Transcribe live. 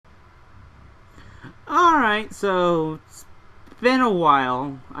Alright, so it's been a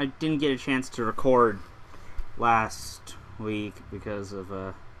while. I didn't get a chance to record last week because of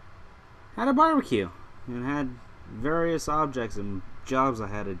had a barbecue and had various objects and jobs I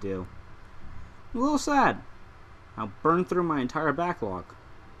had to do. A little sad. I'll burn through my entire backlog.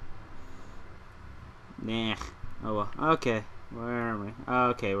 Nah. Oh well. Okay. Where am I?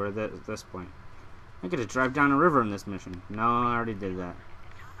 Okay, we're at this point. I get to drive down a river in this mission. No, I already did that.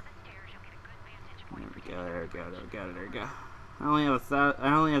 There we go. There we go. There we go. There we go.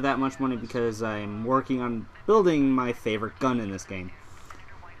 I only have that much money because I'm working on building my favorite gun in this game.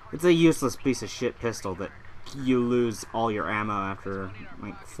 It's a useless piece of shit pistol that you lose all your ammo after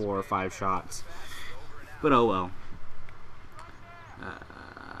like 4 or 5 shots. But oh well.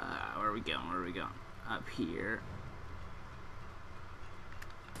 Where are we going? Where are we going? Up here.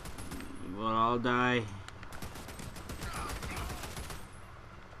 We'll all die.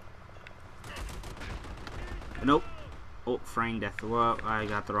 Nope. Oh, frame death. Whoa, I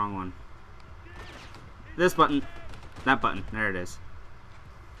got the wrong one. This button. That button. There it is.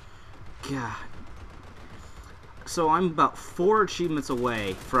 God. So I'm about 4 achievements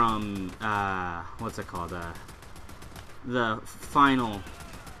away from, what's it called? The final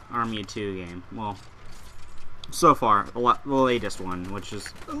Army of 2 game. Well, so far, the latest one, which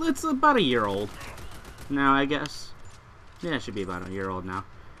is, it's about a year old now, I guess. Yeah, it should be about a year old now.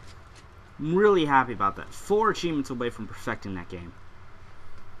 I'm really happy about that. 4 achievements away from perfecting that game.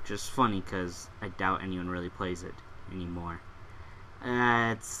 Which is funny, because I doubt anyone really plays it anymore.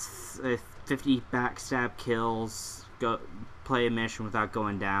 It's 50 backstab kills, play a mission without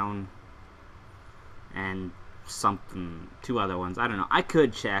going down, and something, 2 other ones. I don't know. I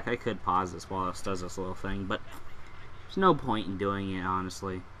could check. I could pause this while this does this little thing, but there's no point in doing it,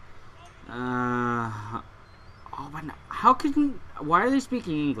 honestly. Oh, but no, how can? Why are they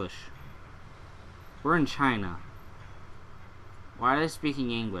speaking English? We're in China. Why are they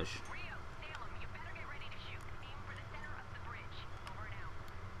speaking English?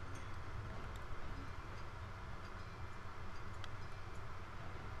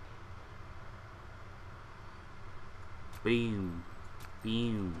 Boom,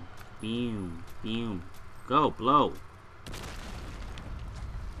 boom, boom, boom. Go, blow.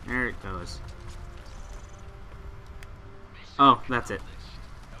 There it goes. Oh, that's it.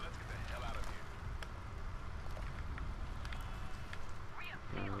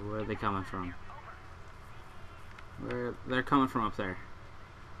 Where are they coming from? They're coming from up there.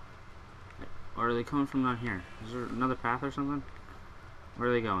 Or are they coming from down here? Is there another path or something? Where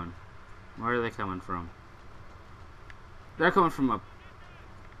are they going? Where are they coming from? They're coming from up.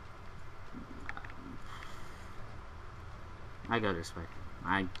 I go this way.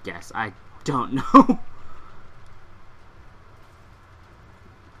 I guess. I don't know.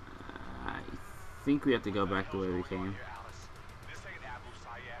 I think we have to go back the way we came.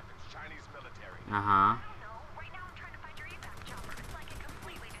 Uh-huh.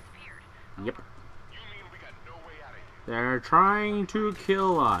 Yep. They're trying to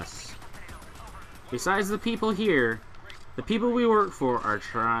kill us. Besides the people here, the people we work for are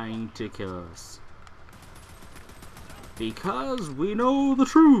trying to kill us. Because we know the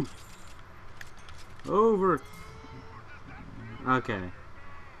truth. Over. Okay.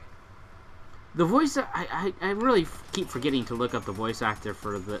 The voice, I really keep forgetting to look up the voice actor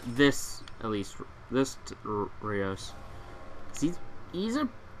for this Rios. He's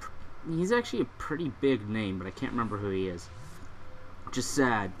actually a pretty big name, but I can't remember who he is. Which is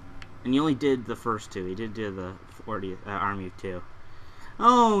sad. And he only did the first 2. He did do the 40th Army of 2.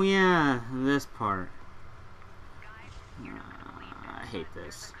 Oh yeah, this part. I hate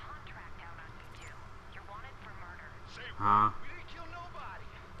this. Huh?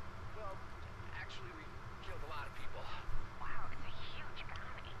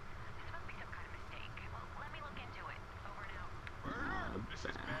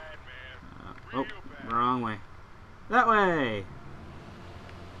 Oh, wrong way. That way!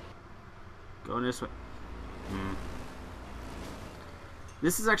 Going this way.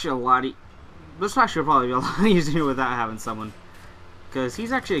 This is actually a lot this actually probably be a lot easier without having someone. Because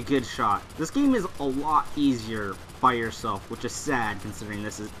he's actually a good shot. This game is a lot easier by yourself, which is sad considering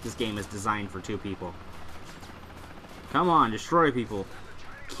this game is designed for 2 people. Come on, destroy people.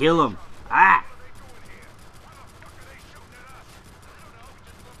 Kill them. Ah!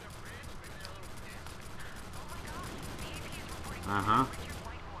 Uh-huh.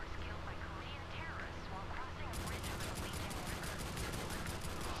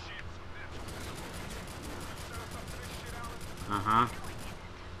 Uh-huh.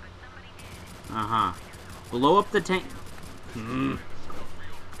 Uh-huh. Blow up the tank.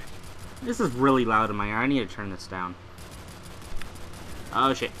 This is really loud in my ear. I need to turn this down.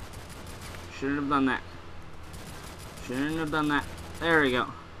 Oh shit. Shouldn't have done that. Shouldn't have done that. There we go.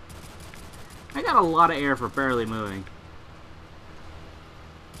 I got a lot of air for barely moving.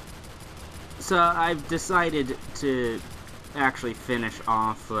 So I've decided to actually finish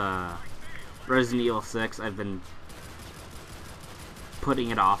off Resident Evil 6. I've been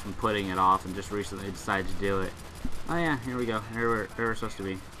putting it off and just recently decided to do it. Oh yeah, here we go. Here we're supposed to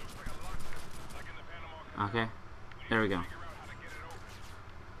be. Okay, there we go.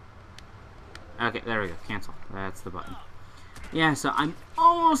 Okay, there we go. Cancel. That's the button. Yeah, so I'm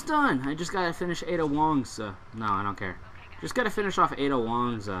almost done. I just gotta finish Ada Wong's. No, I don't care. Just gotta finish off Ada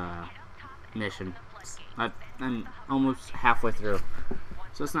Wong's mission. I'm almost halfway through,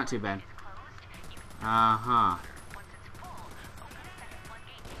 so it's not too bad. Uh-huh.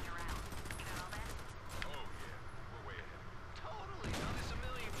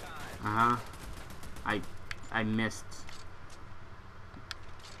 Uh-huh. I missed.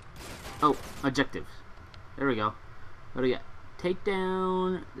 Oh, objectives. There we go. What do we got? Take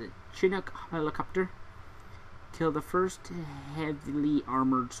down the Chinook helicopter. Kill the first heavily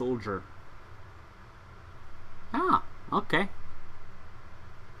armored soldier. Ah, okay.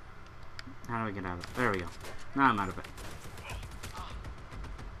 How do I get out of it? There we go. Now I'm out of it.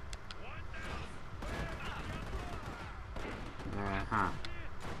 Uh-huh.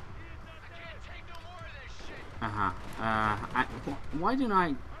 Uh-huh. Why don't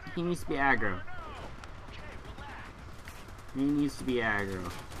I... He needs to be aggro. He needs to be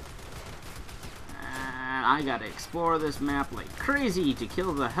aggro. And I gotta explore this map like crazy to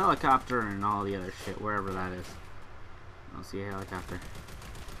kill the helicopter and all the other shit, wherever that is. I don't see a helicopter.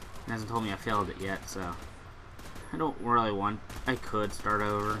 It hasn't told me I failed it yet, so... I don't really want... I could start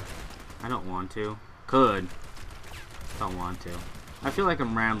over. I don't want to. Could. Don't want to. I feel like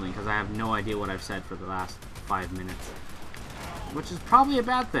I'm rambling because I have no idea what I've said for the last 5 minutes. Which is probably a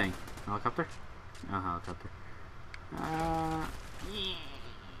bad thing. Helicopter? No helicopter. Yeah.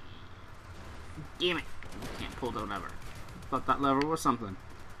 Damn it. I can't pull the lever. Thought that lever was something.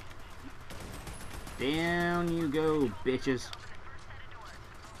 Down you go, bitches.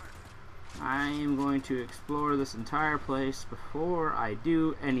 I am going to explore this entire place before I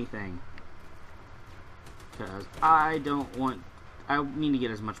do anything. Because I don't want... I need to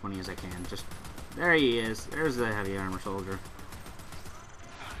get as much money as I can. Just... There he is. There's the heavy armor soldier.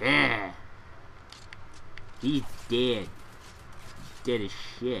 Yeah. He's dead. Dead as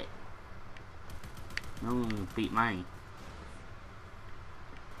shit. No one beat mine.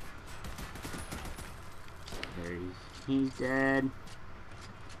 There he's dead.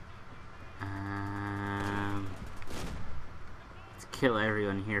 Let's kill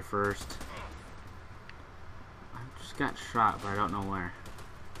everyone here first. I just got shot, but I don't know where.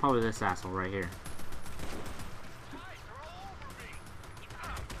 Probably this asshole right here.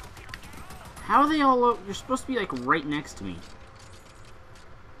 How are they all... You're supposed to be, like, right next to me.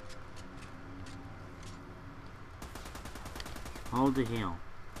 Hold the hell.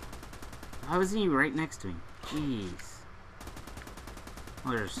 How is he right next to me? Jeez. Oh,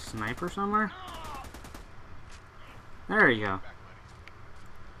 there's a sniper somewhere? There you go.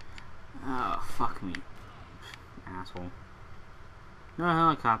 Oh, fuck me. Asshole. No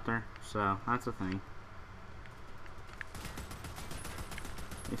helicopter, so that's a thing.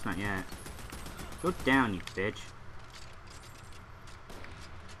 At least not yet. Go down, you bitch.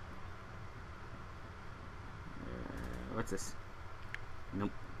 What's this?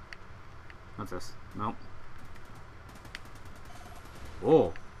 Nope. What's this? Nope. Oh.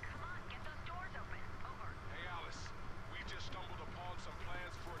 Hey Alice, we just stumbled upon some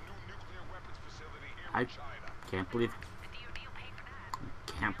plans for a new nuclear weapons facility here I in China. can't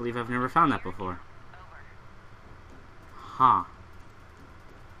believe I've never found that before. Huh.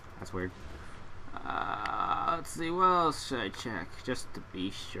 That's weird. Let's see, what else should I check? Just to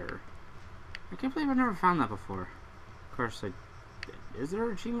be sure. I can't believe I've never found that before. Of course, is there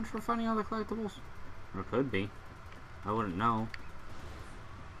an achievement for finding all the collectibles? Or could be. I wouldn't know.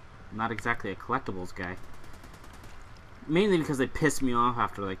 I'm not exactly a collectibles guy. Mainly because they pissed me off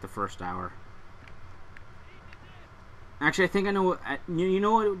after like the first hour. Actually, I think I know what... You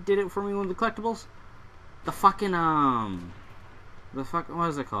know what did it for me with the collectibles? The fucking, what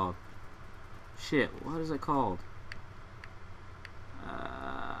is it called? Shit, what is it called?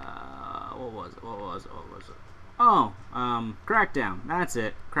 What was it? Oh, Crackdown. That's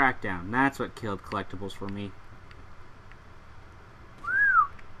it. Crackdown. That's what killed collectibles for me.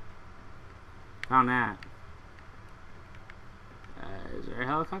 Found that. Is there a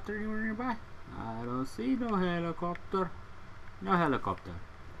helicopter anywhere nearby? I don't see no helicopter. No helicopter.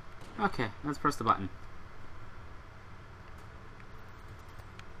 Okay, let's press the button.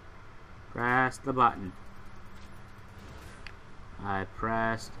 Press the button. I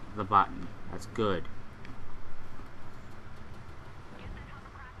pressed the button. That's good. Get that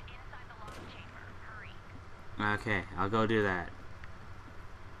hovercraft inside the lock chamber. Hurry. Okay, I'll go do that.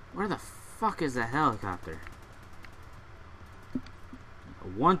 Where the fuck is that helicopter? I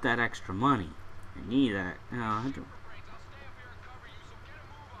want that extra money. I need that. No, I don't. Brains, I'll stay up here and cover you, so get a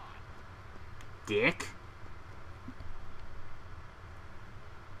move on. Dick?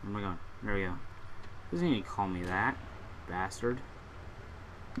 Where am I going? There we go. Doesn't need to call me that, bastard.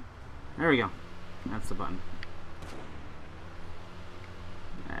 There we go. That's the button.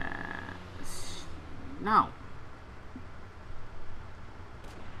 No.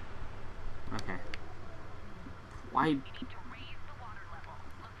 Okay. Why? You need to raise the water level.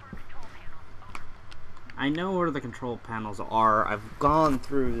 Look for control panels. Over. I know where the control panels are. I've gone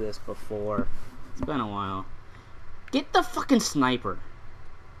through this before. It's been a while. Get the fucking sniper.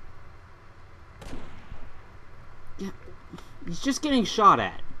 Yeah, he's just getting shot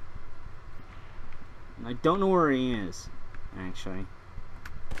at. And I don't know where he is, actually.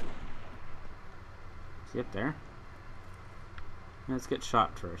 Is he up there? Let's get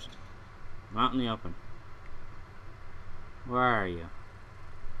shot first. I'm out in the open. Where are you?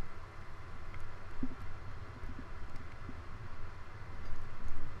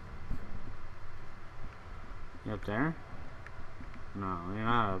 You up there? No, you're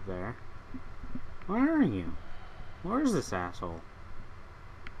not up there. Where are you? Where's this asshole?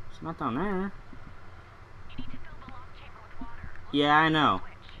 It's not down there. You need to fill the lock chamber with water. Look Yeah, I for the know.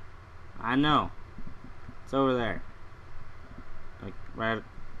 switch. I know. It's over there. Like, right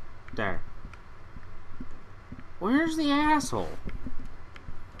there. Where's the asshole?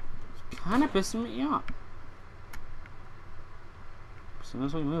 It's kind of pissing me off. As soon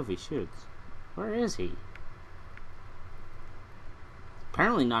as we move, he shoots. Where is he?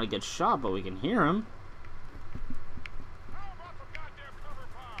 Apparently not a good shot, but we can hear him. How about some goddamn cover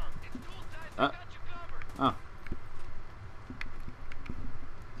fire? It's cool, Tyson. I got you covered. Oh.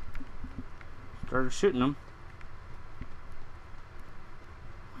 Started shooting him.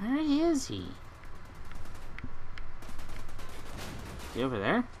 Where is he? Is he over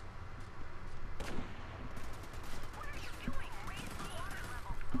there? What are you doing? Raise the water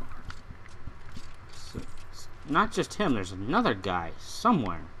level. Over. So, it's not just him, there's another guy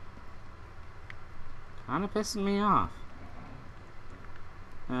somewhere. Kinda pissing me off.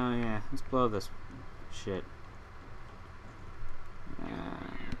 Oh yeah, let's blow this shit.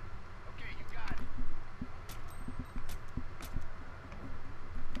 Okay, you got it.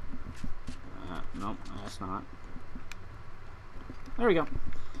 Nope, that's not. There we go.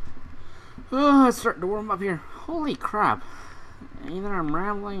 Oh, it's starting to warm up here. Holy crap. Either I'm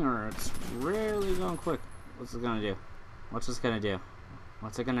rambling or it's really going quick. What's it gonna do? What's this gonna do?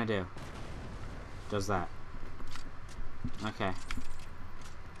 What's it gonna do? Does that. Okay.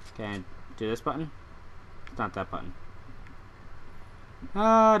 Okay, do this button? It's not that button.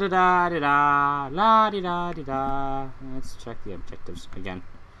 Ah da da da da, la di da di da. Let's check the objectives again.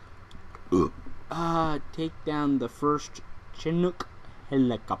 Take down the first Chinook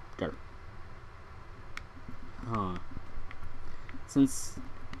helicopter. Huh. Since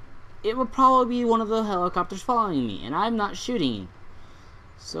it would probably be one of the helicopters following me, and I'm not shooting.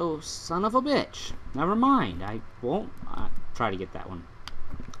 So, son of a bitch. Never mind. I won't try to get that one.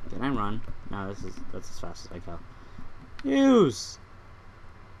 Can I run? No, that's as fast as I go. Use.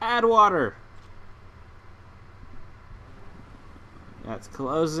 Add water. That's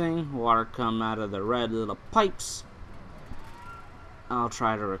closing. Water come out of the red little pipes. I'll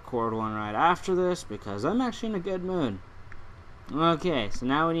try to record one right after this because I'm actually in a good mood. Okay, so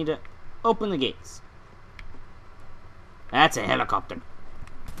now we need to open the gates. That's a helicopter. Okay,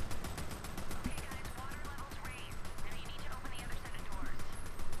 guys, water level's raised. Now you need to open the other set of doors.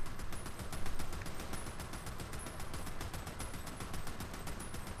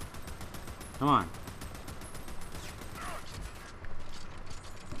 Come on.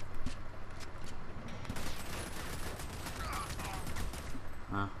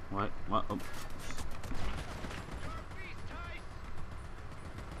 What? What? Oh.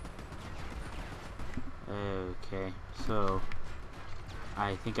 Okay, so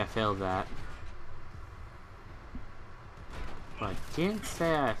I think I failed that. But I didn't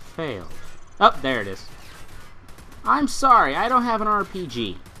say I failed. Oh, there it is. I'm sorry, I don't have an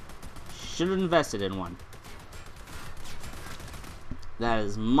RPG. Should have invested in one. That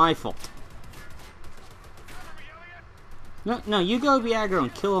is my fault. No, you go be aggro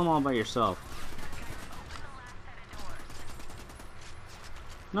and kill them all by yourself. Open the last set of doors.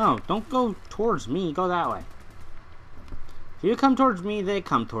 No, don't go towards me. Go that way. If you come towards me, they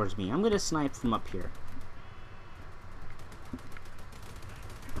come towards me. I'm gonna snipe from up here.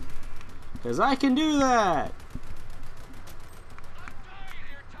 Because I can do that! I'm dying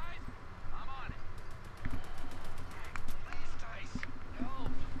here, Tice. I'm on it. Please, Tice. Help.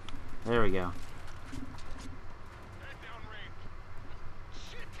 There we go. Head down range.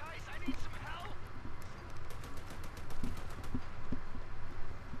 Shit, Tice, I need some help.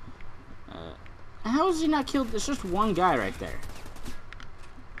 How is he not killed? There's just one guy right there.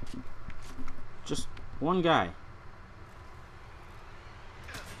 Just one guy.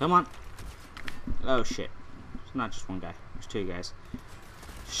 Come on. Oh shit. It's not just one guy. There's two guys.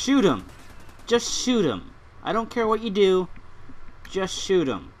 Shoot him. Just shoot him. I don't care what you do. Just shoot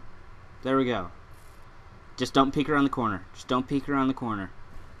him. There we go. Just don't peek around the corner. Just don't peek around the corner.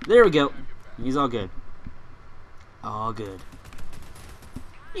 There we go. He's all good. All good.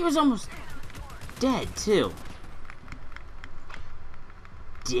 He was almost dead, too.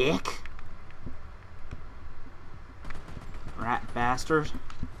 Dick. Rat bastard.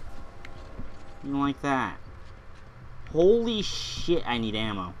 You don't like that. Holy shit, I need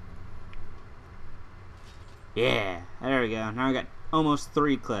ammo. Yeah, there we go. Now I got almost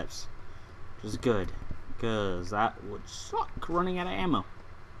 3 clips. Which is good. Because that would suck running out of ammo.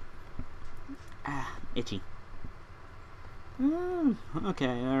 Ah, itchy. Okay,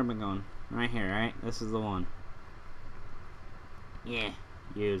 there we going. Right here, right? This is the one. Yeah,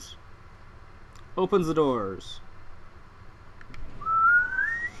 use. Opens the doors.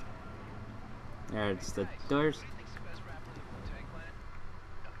 There's the doors. What do you think's the best rapper in the Wu-Tang Clan?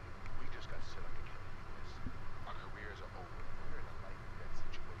 We just got set up to kill anyways. Our careers are over. We're in a life and death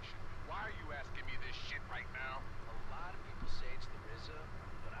situation. Why are you asking me this shit right now? A lot of people say it's the RZA,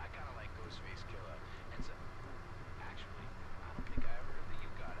 but I kind of like Ghostface Killer. And so, actually, I don't think I ever heard the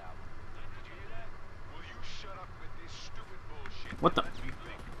You Got album. Did you hear that? Will you shut up with this stupid bullshit? What the? Let me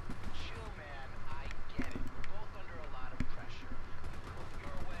think. Chill, man. I get it. We're both under a lot of pressure. You cook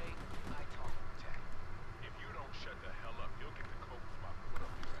your way, I talk Wu-Tang. If you don't shut the hell up, you'll get the coke from my foot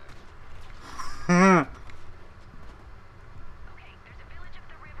up your ass. Okay, there's a village up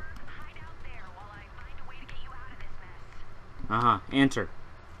the river. Hide out there while I find a way to get you out of this mess. Enter.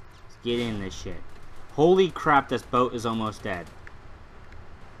 Let's get in this shit. Holy crap, this boat is almost dead.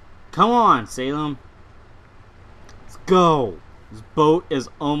 Come on, Salem. Let's go. This boat is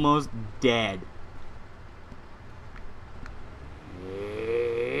almost dead.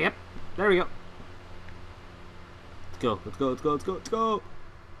 Yep. There we go. Let's go. Let's go. Let's go. Let's go. Let's go.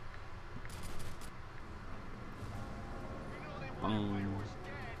 Boom.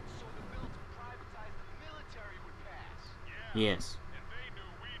 So the bill to privatize the military would pass. Yes. And they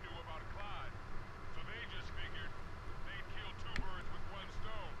knew we knew about Clyde. So they just figured they'd kill 2 birds with 1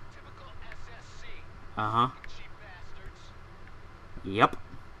 stone. Typical SSC. Cheap bastards. Yep.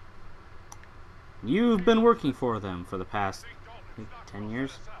 You've been working for them for the past, I think, 10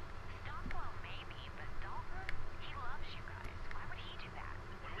 years. Stockwell maybe, but Dalton, he loves you guys. Why would he do that?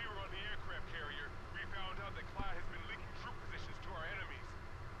 When we were on the aircraft carrier, we found out that Clyde has been leaking troop positions to our enemies.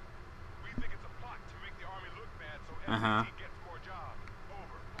 We think it's a plot to make the army look bad so SSC gets more jobs.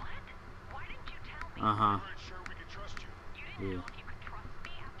 Over. What? Why didn't you tell me? We weren't sure we could trust you. You didn't know if you could trust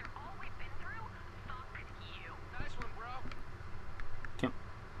me after all we've been through? Fuck you. Nice one, bro.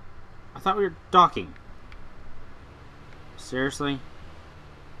 I thought we were docking. Seriously?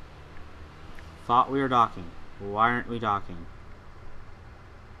 Thought we were docking. Why aren't we docking?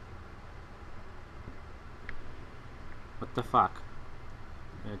 What the fuck?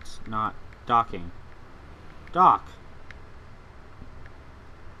 It's not docking. Dock.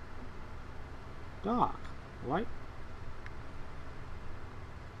 Dock. What?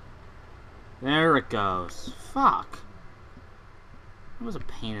 There it goes. Fuck. That was a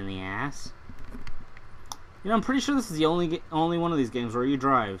pain in the ass. You know, I'm pretty sure this is the only one of these games where you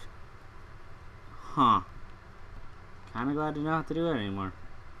drive. Huh. Kinda glad to not have to do it anymore.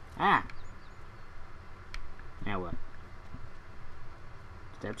 Ah! Now what?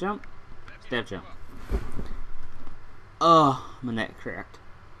 Step jump? Step jump. Oh, my neck cracked.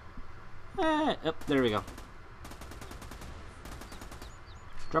 Ah, up, there we go.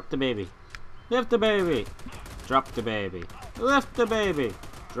 Drop the baby. Lift the baby. Drop the baby. Lift the baby.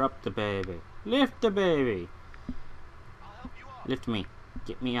 Drop the baby. Lift the baby. Lift me.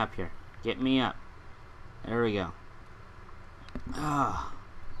 Get me up here. Get me up. There we go. Ah,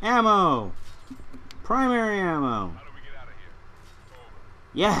 ammo. Primary ammo. How do we get out of here? Over.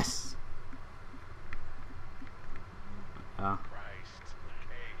 Yes. Christ.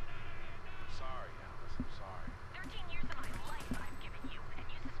 Hey. I'm sorry, Alice. I'm sorry. 13 years of my life I've given you, and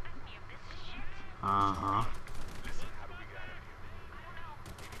you Uh-huh. Listen, how do we get out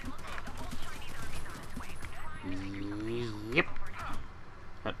of here?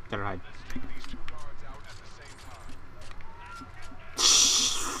 Yep. Better hide. Take these two guards out at the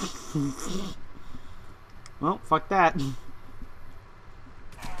same time. Well, fuck that.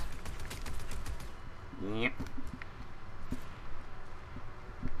 Yep.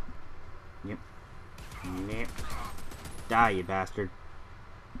 Yep. Yep. Die, you bastard.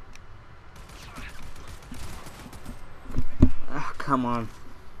 Oh, come on.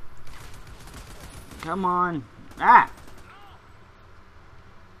 Come on. Ah!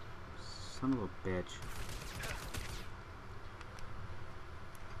 Son of a bitch.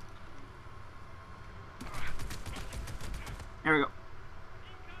 There we go.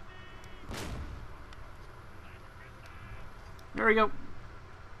 There we go.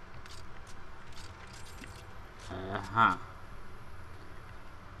 Uh-huh.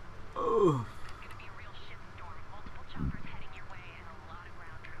 Oh. Gonna be a real shitstorm. Multiple choppers heading your way and a lot of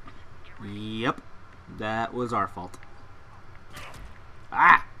ground troops. Get ready. Yep. That was our fault.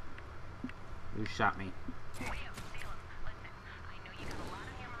 Ah! Who shot me? Hey, Salem, listen. I know you got a lot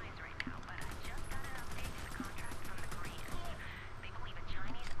on your minds right now, but I just got an update to the contract from the Koreans. They believe a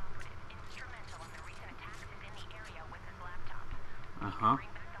Chinese operative instrumental in the recent attacks is in the area with his laptop. Uh-huh.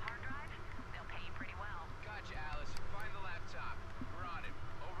 Bring back the hard drive, they'll pay you pretty well. Gotcha, Alice. Find the laptop. We're on it.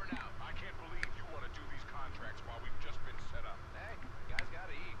 Over and out. I can't believe you want to do these contracts while we've just been set up. Hey, guys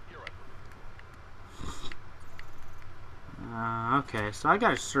gotta eat. You're right. Okay, so I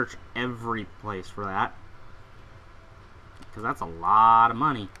gotta search every place for that. Because that's a lot of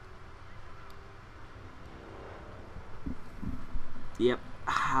money. Yep.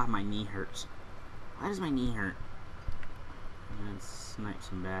 Ah, my knee hurts. Why does my knee hurt? Let's snipe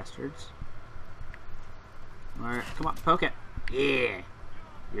some bastards. Alright, come on, poke it. Yeah!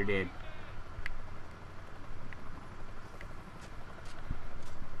 You're dead.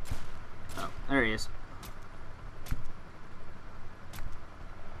 Oh, there he is.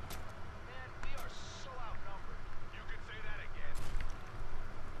 Man, we are so outnumbered. You could say that again.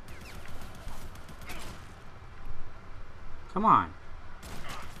 Come on.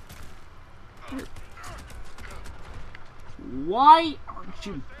 Why aren't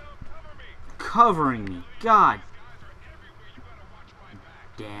you covering me? God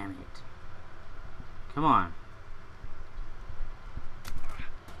damn it. Come on.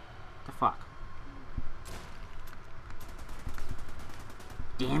 The fuck?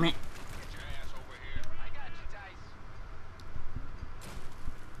 Damn it. Get your ass over here. I got you, Dice.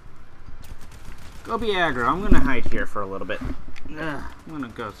 Go be aggro. I'm gonna hide here for a little bit. Ugh, I'm gonna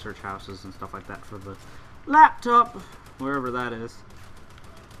go search houses and stuff like that for the laptop, wherever that is.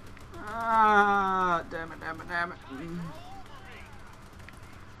 Ah, damn it, damn it, damn it.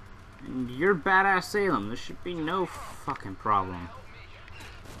 And you're badass Salem. There should be no fucking problem.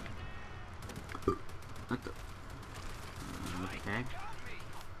 What the? Okay.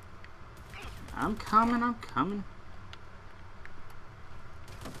 I'm coming, I'm coming.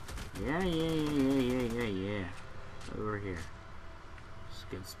 Yeah. Over here. It's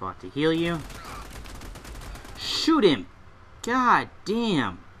a good spot to heal you. Shoot him! God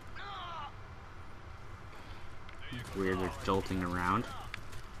damn! It's weird, they're jolting around.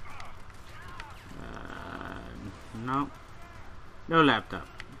 No. No laptop. I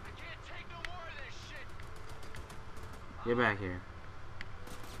can't take no more of this shit. Get back here.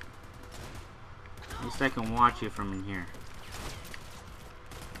 At least I can watch you from in here.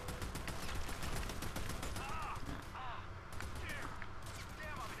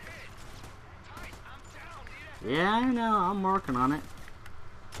 Damn, I'm hit. Tice, I'm down. Need a Yeah, I know. I'm working on it.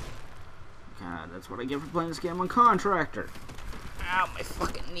 God, that's what I get for playing this game on Contractor. Ow, my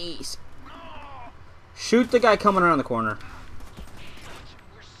fucking knees. Shoot the guy coming around the corner.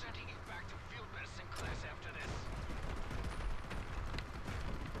 We're sending you back to field medicine class after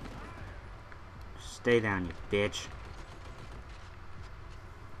this. Stay down, you bitch.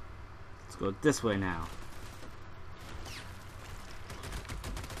 Let's go this way now.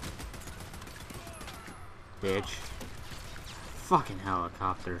 Bitch. Fucking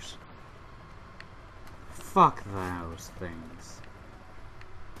helicopters. Fuck those things.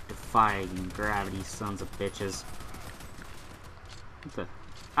 Defying gravity, sons of bitches. What the?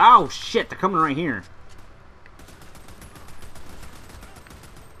 Oh shit, they're coming right here.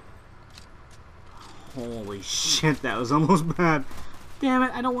 Holy shit, that was almost bad. Damn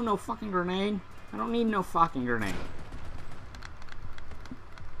it, I don't want no fucking grenade. I don't need no fucking grenade.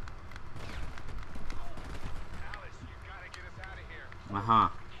 Alice, you gotta get us out of here. Uh-huh.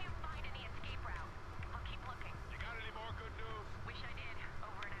 Can't find any escape route. I'll keep looking. You got any more good news? Wish I did.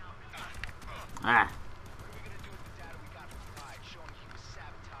 Over and Ah. What are we gonna do with the data we got from Pride, showing he was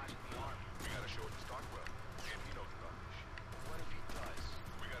sabotaging the army? We gotta show it to Stockwell. See if he knows about this shit. What if he does?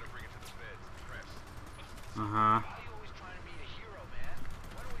 We gotta bring it to the feds, the press. Uh-huh. Why are you always trying to be a hero, man?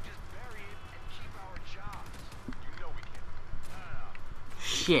 Why don't we just bury it and keep our jobs? You know we can't. No.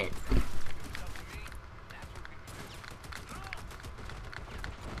 Shit. If it was up to me, that's what we would do.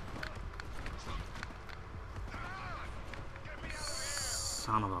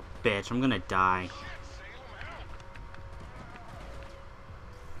 Son of a bitch. I'm gonna die.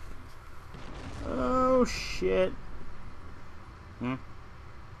 Oh, shit. Hmm.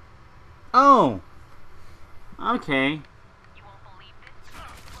 Oh! Okay. You won't believe this. The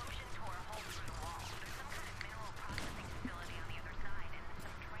explosion tore a hole through the wall. There's some kind of mineral processing facility on the other side, and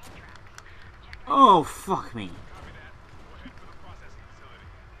some train tracks. Check that. Oh, fuck me. Copy that. We'll head for the processing facility.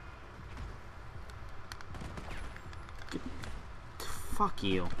 Fuck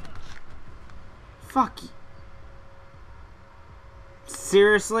you. Fuck you.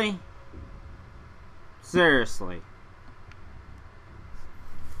 Seriously? Seriously.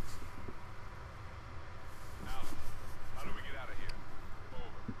 Now, how do we get out of here?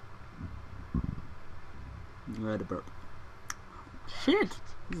 Over. Red burp. Shit.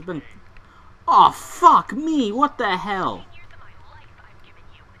 He's been. Oh, fuck me. What the hell? 10 years of my life I've given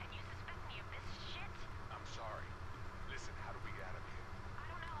you, and you suspect me of this shit? I'm sorry. Listen, how do we get out of here? I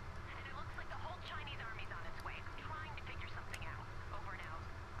don't know. And it looks like the whole Chinese army's on its way. I'm trying to figure something out. Over and out.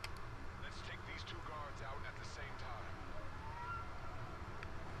 Let's take these two guards out at the same time.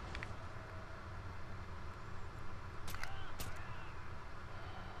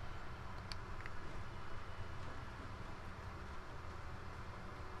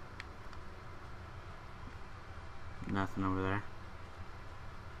 Nothing over there.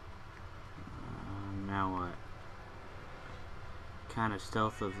 Now what? Kind of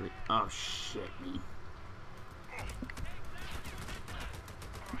stealthily. Oh shit me.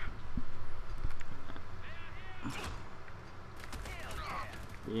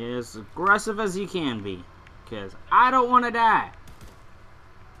 Be as aggressive as you can be, because I don't want to die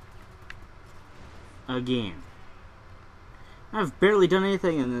again. I've barely done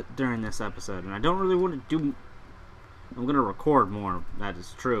anything during this episode, and I don't really want to do. I'm gonna record more. That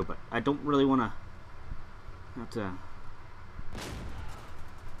is true, but I don't really want to have to. Is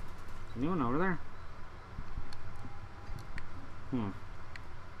anyone over there? Let's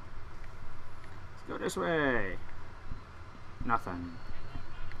go this way. Nothing.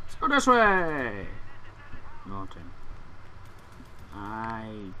 Let's go this way. Nothing. I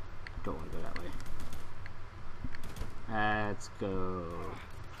don't want to go that way. Let's go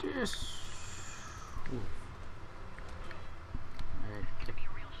this. Ooh. Could be a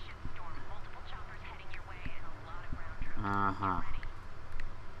real shitstorm. Multiple choppers heading your way, and a lot of ground troops. Uh-huh.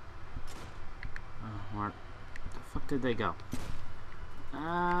 Where the fuck did they go? Rio,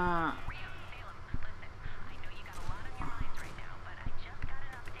 Salem, listen, I know you got a lot on your minds right now, but I just got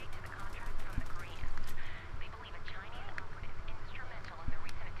an update to the contract from the Koreans. They believe a Chinese operative instrumental in the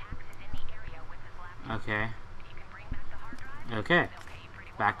recent attacks is in the area with his laptop. Okay. If you can bring back the hard drive, Okay. they'll pay you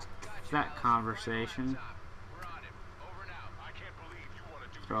pretty well. Back to that conversation. We're on it. Over now. I can't believe you want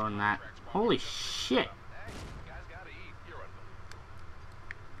to do Throwing these that. contracts while Holy we're- shit. Hey, guys gotta eat. You're unbelievable.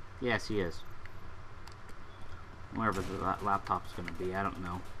 Yes, he is. Wherever the laptop's gonna be, I don't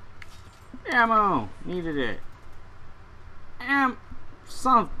know. Ammo! Needed it.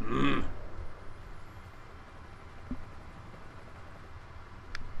 Son of.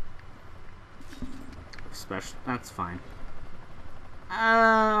 Special. That's fine.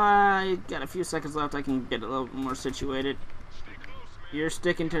 I got a few seconds left. I can get a little more situated. Stay close, man. You're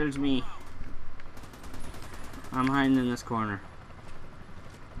sticking towards me. I'm hiding in this corner.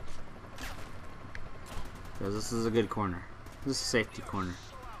 Because this is a good corner. This is a safety corner.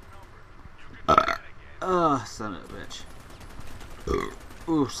 Son of a bitch.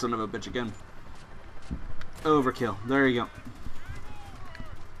 Ooh, son of a bitch again. Overkill. There you go.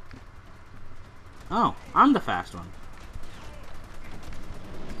 Oh, I'm the fast one.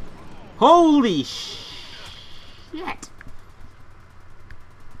 Holy shit!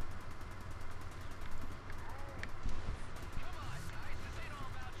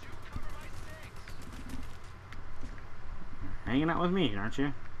 Hanging out with me, aren't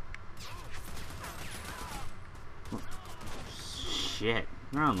you? Shit.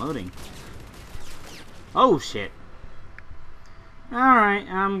 They're unloading. Oh, shit. Alright,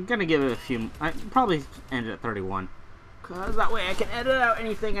 I'm gonna give it a few. I probably end it at 31. Because that way I can edit out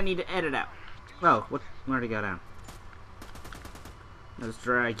anything I need to edit out. Oh, where'd he go down? Let's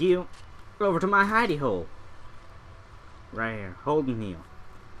drag you over to my hidey hole. Right here. Hold and heal.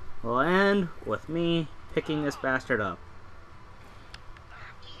 will end with me picking this bastard up.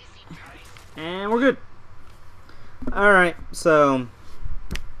 And we're good. Alright, so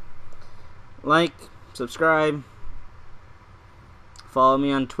like, subscribe, follow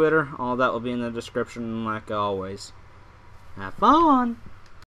me on Twitter. All that will be in the description like always. Have fun!